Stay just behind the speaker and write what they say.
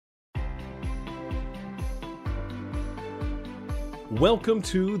Welcome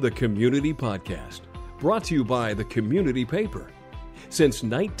to the Community Podcast, brought to you by the Community Paper. Since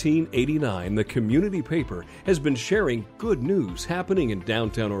 1989, the Community Paper has been sharing good news happening in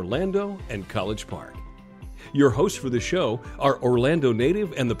downtown Orlando and College Park. Your hosts for the show are Orlando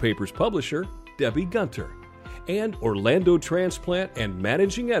native and the paper's publisher, Debbie Gunter, and Orlando transplant and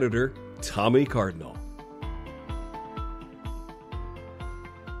managing editor, Tommy Cardinal.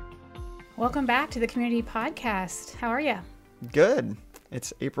 Welcome back to the Community Podcast. How are you? Good.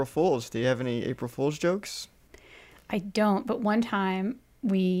 It's April Fool's. Do you have any April Fool's jokes? I don't, but one time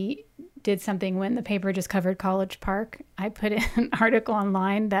we did something when the paper just covered College Park. I put in an article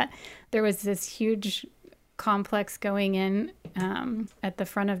online that there was this huge complex going in at the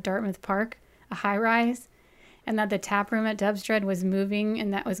front of Dartmouth Park, a high-rise, and that the tap room at Dub's Dread was moving,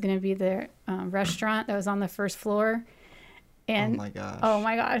 and that was going to be the restaurant that was on the first floor. And, oh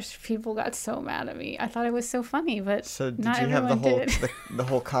my gosh, people got so mad at me. I thought it was so funny, but so did not you have the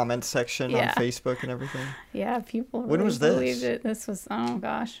whole comment section on Facebook and everything? Yeah, people when was this? believed it. This was, oh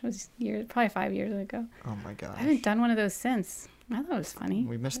gosh, it was probably 5 years ago. Oh my gosh. I haven't done one of those since. I thought it was funny.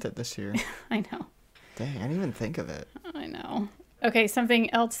 We missed it this year. I know. Dang, I didn't even think of it. I know. Okay,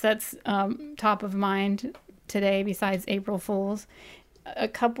 something else that's top of mind today besides April Fool's.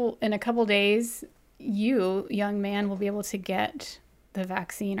 In a couple days, you, young man, will be able to get the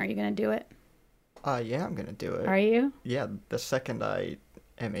vaccine. Are you going to do it? Yeah, I'm going to do it. Are you? Yeah, the second I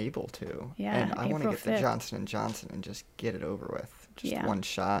am able to. Yeah, and I want to get 5th. the Johnson & Johnson and just get it over with. Just Yeah. one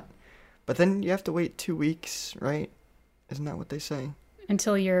shot. But then you have to wait 2 weeks, right? Isn't that what they say?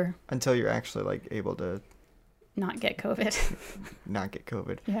 Until you're actually able to not get COVID. not get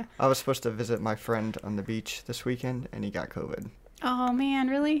COVID. Yeah. I was supposed to visit my friend on the beach this weekend, and he got COVID. Oh, man,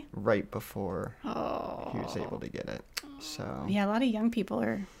 really? Right before he Oh. was able to get it. So Yeah, a lot of young people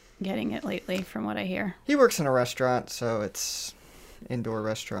are getting it lately, from what I hear. he works in a restaurant, so it's indoor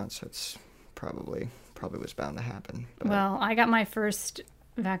restaurant, so it's probably was bound to happen. But Well, I got my first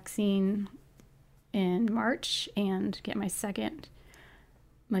vaccine in March and get my second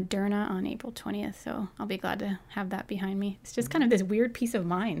Moderna on April 20th, so I'll be glad to have that behind me. It's just kind of this weird peace of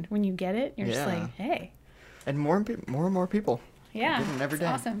mind when you get it. You're just Yeah. like, hey. and more and more people. Yeah, Getting it every it's day.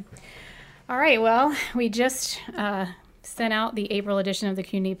 awesome. All right, well, we just sent out the April edition of the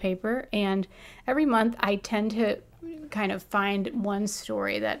Community Paper, and every month I tend to kind of find one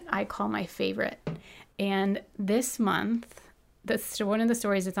story that I call my favorite. And this month, one of the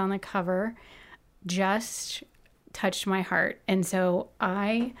stories that's on the cover just touched my heart, and so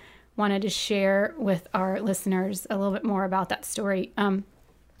I wanted to share with our listeners a little bit more about that story.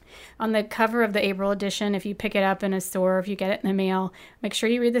 On the cover of the April edition, if you pick it up in a store, if you get it in the mail, make sure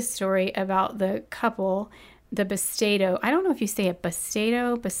you read the story about the couple, the Bastedo. I don't know if you say it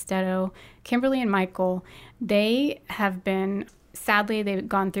Bastedo, Kimberly and Michael. They have been, sadly, they've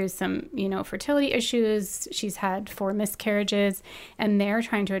gone through some, fertility issues. She's had 4 miscarriages, and they're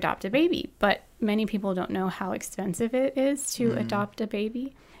trying to adopt a baby. But many people don't know how expensive it is to adopt a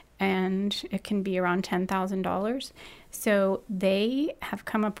baby, and it can be around $10,000. So they have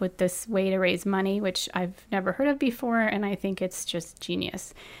come up with this way to raise money, which I've never heard of before, and I think it's just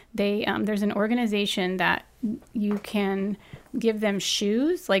genius. There's an organization that you can give them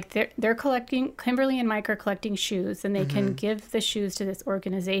shoes. Like they're collecting, Kimberly and Mike are collecting shoes, and they can give the shoes to this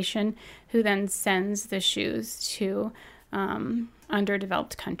organization, who then sends the shoes to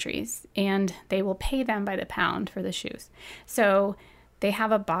underdeveloped countries, and they will pay them by the pound for the shoes. So they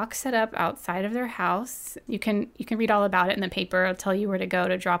have a box set up outside of their house. You can read all about it in the paper. It'll tell you where to go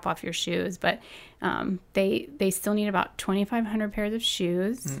to drop off your shoes. But they still need about 2,500 pairs of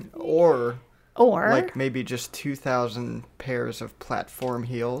shoes. Or like maybe just 2,000 pairs of platform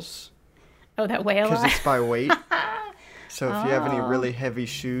heels. Oh, that weigh a lot? Because it's by weight. So if you have any really heavy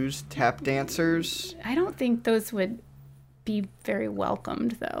shoes, tap dancers. I don't think those would be very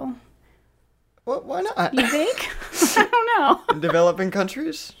welcomed, though. Well, why not? You think? I don't know. In developing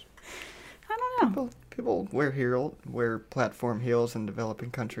countries? I don't know. People wear platform heels in developing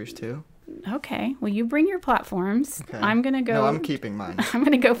countries too. Okay. Well, you bring your platforms. Okay. I'm going to go. No, I'm keeping mine. I'm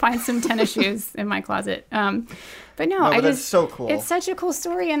going to go find some tennis shoes in my closet. But that's so cool. It's such a cool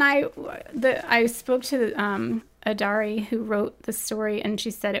story. And I spoke to Adari, who wrote the story, and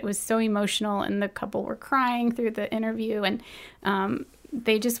she said it was so emotional, and the couple were crying through the interview, and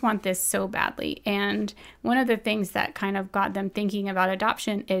they just want this so badly. And one of the things that kind of got them thinking about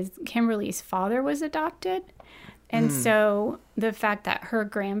adoption is Kimberly's father was adopted. And so the fact that her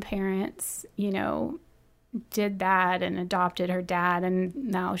grandparents, did that and adopted her dad, and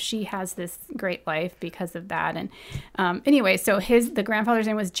now she has this great life because of that. And anyway, so the grandfather's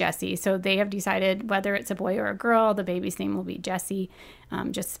name was Jesse. So they have decided whether it's a boy or a girl, the baby's name will be Jesse,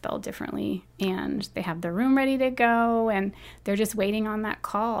 just spelled differently. And they have the room ready to go, and they're just waiting on that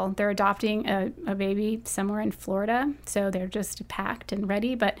call. They're adopting a baby somewhere in Florida, so they're just packed and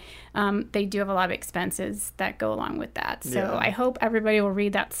ready. But they do have a lot of expenses that go along with that. So Yeah. I hope everybody will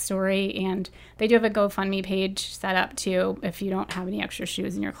read that story. And they do have a GoFundMe page set up too if you don't have any extra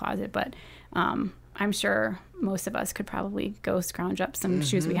shoes in your closet. But I'm sure most of us could probably go scrounge up some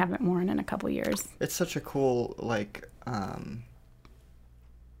shoes we haven't worn in a couple years. It's such a cool, like,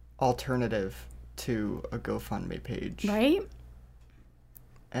 alternative to a GoFundMe page. Right?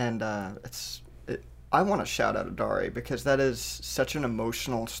 And I want to shout out Adari because that is such an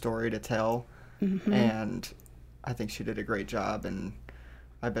emotional story to tell. And I think she did a great job, and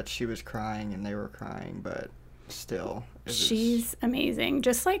I bet she was crying and they were crying, but still. She's amazing,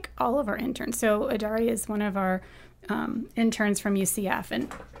 just like all of our interns. So Adari is one of our interns from UCF,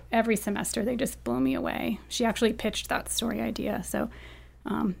 and every semester they just blow me away. She actually pitched that story idea. So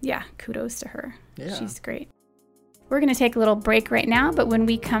yeah, kudos to her. Yeah. She's great. We're going to take a little break right now, but when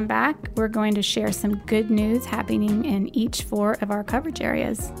we come back, we're going to share some good news happening in each 4 of our coverage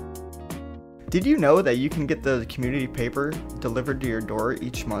areas. Did you know that you can get the community paper delivered to your door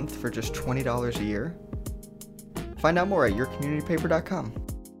each month for just $20 a year? Find out more at yourcommunitypaper.com.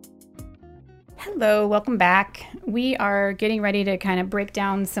 Hello, welcome back. We are getting ready to kind of break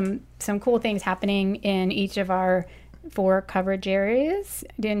down some cool things happening in each of our 4 coverage areas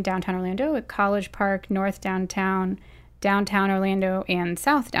in downtown Orlando, at College Park, North Downtown, Downtown Orlando, and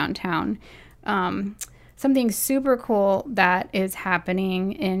South Downtown. Something super cool that is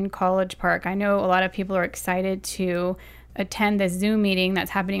happening in College Park. I know a lot of people are excited to attend this Zoom meeting that's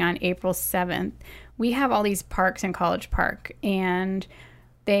happening on April 7th. We have all these parks in College Park, and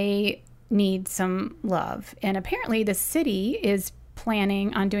they need some love. And apparently the city is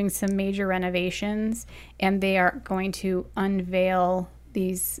planning on doing some major renovations, and they are going to unveil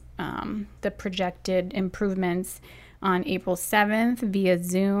these the projected improvements on April 7th via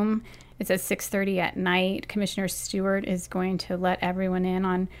Zoom. It's at 6:30 at night. Commissioner Stewart is going to let everyone in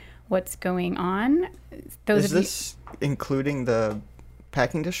on what's going on. Is this including the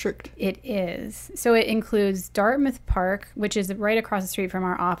packing district? It is. So it includes Dartmouth Park, which is right across the street from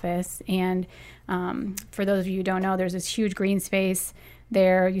our office. And for those of you who don't know, there's this huge green space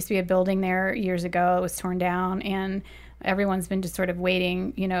there. Used to be a building there years ago. It was torn down, and everyone's been just sort of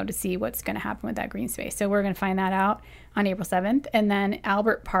waiting, to see what's going to happen with that green space. So we're going to find that out on April 7th. And then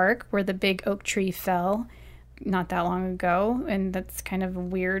Albert Park, where the big oak tree fell not that long ago, and that's kind of a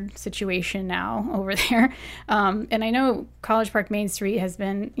weird situation now over there. And I know College Park Main Street has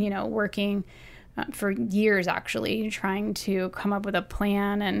been, working for years, actually, trying to come up with a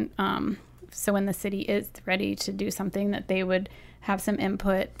plan. And so when the city is ready to do something, that they would have some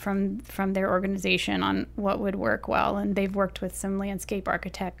input from their organization on what would work well. And they've worked with some landscape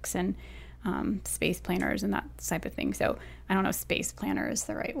architects and space planners and that type of thing. So I don't know if space planner is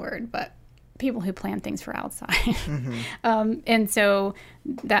the right word, but people who plan things for outside. And so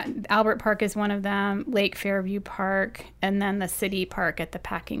that Albert Park is one of them, Lake Fairview Park, and then the city park at the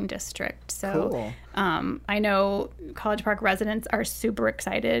packing district. So Cool. I know College Park residents are super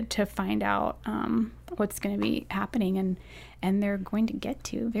excited to find out what's going to be happening, and they're going to get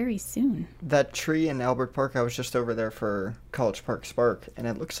to very soon. That tree in Albert Park, I was just over there for College Park Spark, and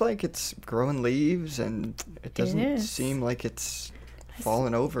it looks like it's growing leaves, and it doesn't seem like it's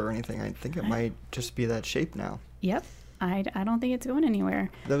fallen over or anything. I think it might just be that shape now. Yep. I don't think it's going anywhere.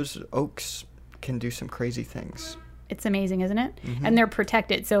 Those oaks can do some crazy things. It's amazing, isn't it? Mm-hmm. And they're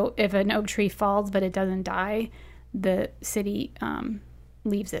protected. So if an oak tree falls but it doesn't die, the city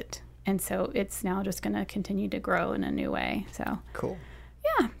leaves it. And so it's now just going to continue to grow in a new way. So Cool.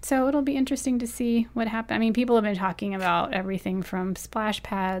 yeah, so it'll be interesting to see what happens. I mean, people have been talking about everything from splash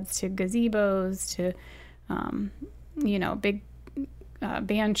pads to gazebos to, big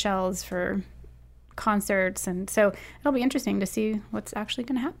band shells for concerts. And so it'll be interesting to see what's actually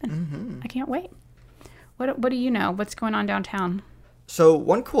going to happen. Mm-hmm. I can't wait. What do you know? What's going on downtown? So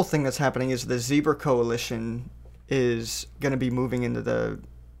one cool thing that's happening is the Zebra Coalition is going to be moving into the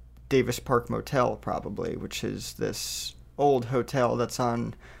Davis Park Motel, probably, which is this old hotel that's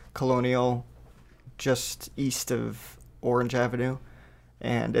on Colonial, just east of Orange Avenue.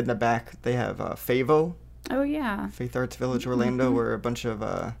 And in the back, they have Favo, Oh, yeah. Faith Arts Village, Orlando, where a bunch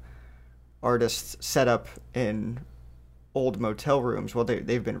of artists set up in old motel rooms. Well,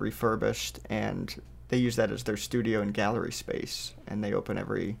 they've been refurbished, and they use that as their studio and gallery space. And they open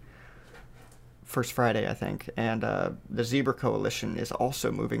every First Friday, I think. And the Zebra Coalition is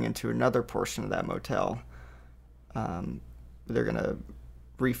also moving into another portion of that motel. They're going to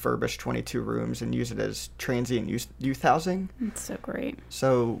refurbish 22 rooms and use it as transient youth housing. That's so great.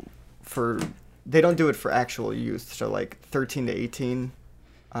 So they don't do it for actual youth. So like 13 to 18,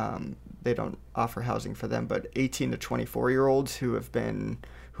 they don't offer housing for them. But 18 to 24-year-olds who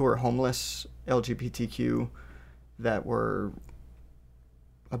are homeless, LGBTQ, that were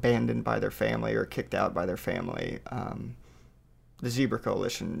abandoned by their family or kicked out by their family, the Zebra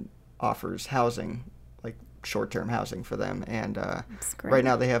Coalition offers housing, like short-term housing for them. And right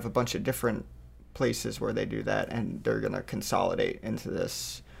now they have a bunch of different places where they do that, and they're going to consolidate into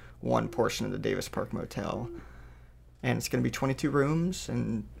this one portion of the Davis Park Motel. And it's going to be 22 rooms,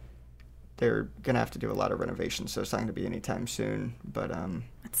 and they're going to have to do a lot of renovations, so it's not going to be anytime soon. But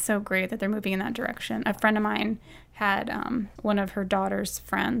it's so great that they're moving in that direction. A friend of mine had one of her daughter's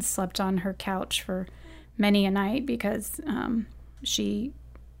friends slept on her couch for many a night because she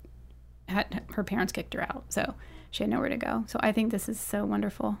had her parents kicked her out, so she had nowhere to go. So I think this is so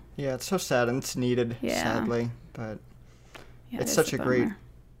wonderful. Yeah, it's so sad, and it's needed, sadly. But it's such a great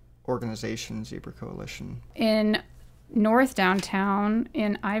organization, Zebra Coalition. In North Downtown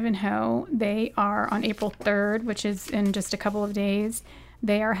in Ivanhoe, they are on April 3rd, which is in just a couple of days.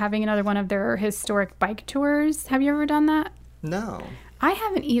 They are having another one of their historic bike tours. Have you ever done that? No. I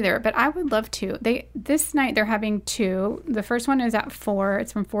haven't either, but I would love to. This night they're having two. The first one is at 4.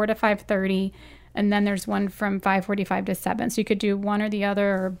 It's from 4 to 5:30, and then there's one from 5:45 to 7. So you could do one or the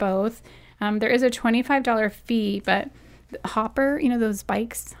other or both. There is a $25 fee, but Hopper, those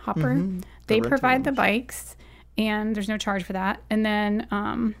bikes, Hopper, they provide the bikes, and there's no charge for that. And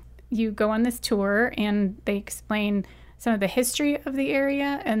then you go on this tour, and they explain some of the history of the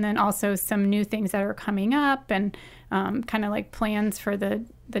area, and then also some new things that are coming up, and kind of like plans for the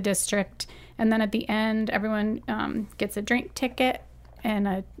district. And then at the end, everyone gets a drink ticket and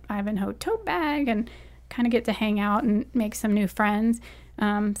a Ivanhoe tote bag, and kind of get to hang out and make some new friends.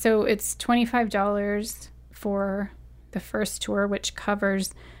 So it's $25 for the first tour, which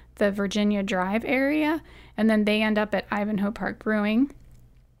covers the Virginia Drive area, and then they end up at Ivanhoe Park Brewing.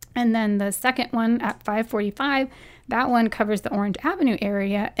 And then the second one at 5:45, that one covers the Orange Avenue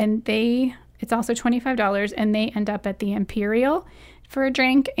area, and it's also $25, and they end up at the Imperial for a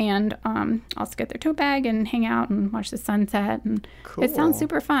drink, and also get their tote bag and hang out and watch the sunset. And cool. It sounds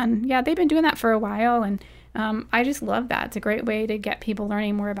super fun. Yeah, they've been doing that for a while, and I just love that. It's a great way to get people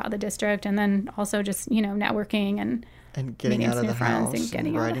learning more about the district, and then also just networking and getting out of the house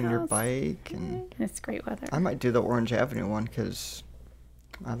and riding your bike. And it's great weather. I might do the Orange Avenue one because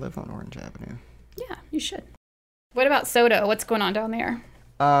I live on Orange Avenue. Yeah, you should. What about Soto? What's going on down there?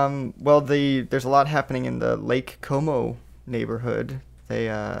 Well, there's a lot happening in the Lake Como neighborhood. They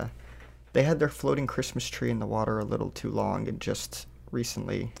had their floating Christmas tree in the water a little too long, and just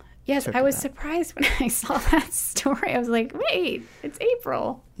recently. Yes, I was surprised when I saw that story. I was like, wait, it's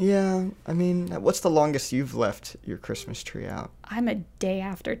April. Yeah, I mean, what's the longest you've left your Christmas tree out? I'm a day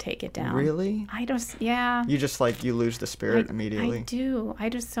after take it down. Really? Yeah. You just you lose the spirit immediately. I do. I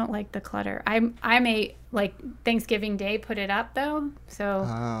just don't like the clutter. I may Thanksgiving Day put it up though, so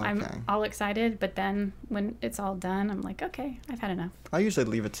I'm all excited. But then when it's all done, I'm like, okay, I've had enough. I usually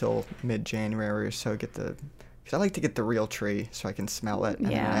leave it till mid-January or so. Because I like to get the real tree so I can smell it, and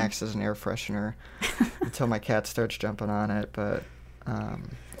then it acts as an air freshener until my cat starts jumping on it. But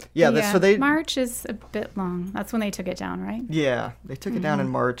so March is a bit long. That's when they took it down, right? Yeah, they took it down in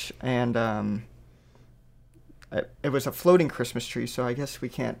March, and it was a floating Christmas tree, so I guess we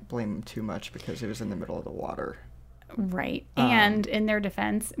can't blame them too much because it was in the middle of the water. Right. And in their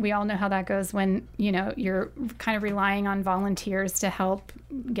defense, we all know how that goes when, you're kind of relying on volunteers to help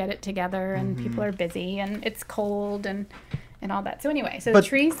get it together, and people are busy and it's cold and all that. So anyway, the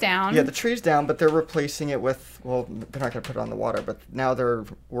tree's down. Yeah, the tree's down, but they're replacing it with, well, they're not going to put it on the water, but now they're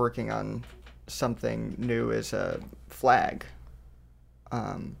working on something new as a flag.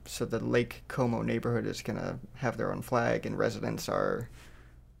 So the Lake Como neighborhood is going to have their own flag, and residents are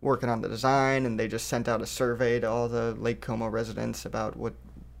working on the design, and they just sent out a survey to all the Lake Como residents about what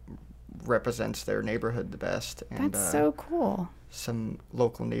represents their neighborhood the best. And, that's so cool. Some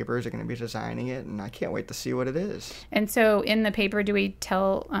local neighbors are going to be designing it, and I can't wait to see what it is. And so in the paper, do we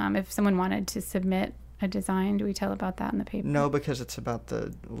tell, if someone wanted to submit a design, do we tell about that in the paper? No, because it's about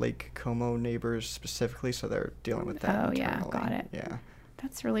the Lake Como neighbors specifically, so they're dealing with that internally. Yeah, got it. Yeah.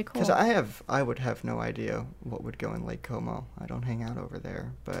 That's really cool. Because I would have no idea what would go in Lake Como. I don't hang out over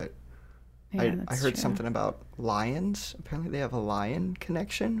there, but I heard something about lions. Apparently they have a lion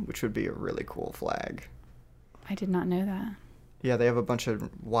connection, which would be a really cool flag. I did not know that. Yeah, they have a bunch of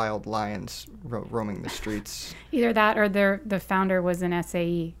wild lions roaming the streets. Either that or the founder was an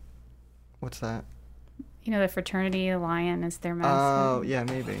SAE. What's that? You know, the fraternity lion is their mascot. Oh, yeah,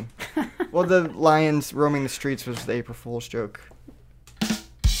 maybe. Well, the lions roaming the streets was the April Fool's joke.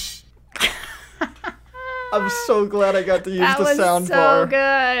 I'm so glad I got to use the sound bar.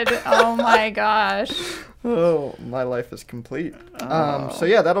 That was so good. Oh my gosh. Oh, my life is complete. So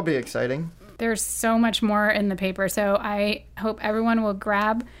yeah, that'll be exciting. There's so much more in the paper, so I hope everyone will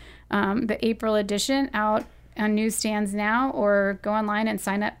grab the April edition out on newsstands now, or go online and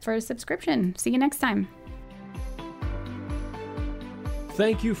sign up for a subscription. See you next time.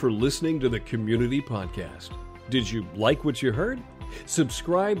 Thank you for listening to the Community Podcast. Did you like what you heard?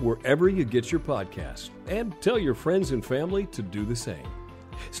 Subscribe wherever you get your podcasts and tell your friends and family to do the same.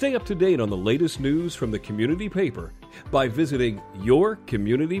 Stay up to date on the latest news from the community paper by visiting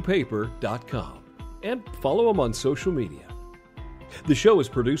yourcommunitypaper.com and follow them on social media. The show is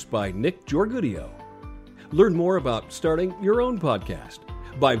produced by Nick Giorgudio. Learn more about starting your own podcast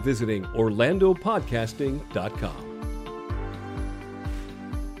by visiting orlandopodcasting.com.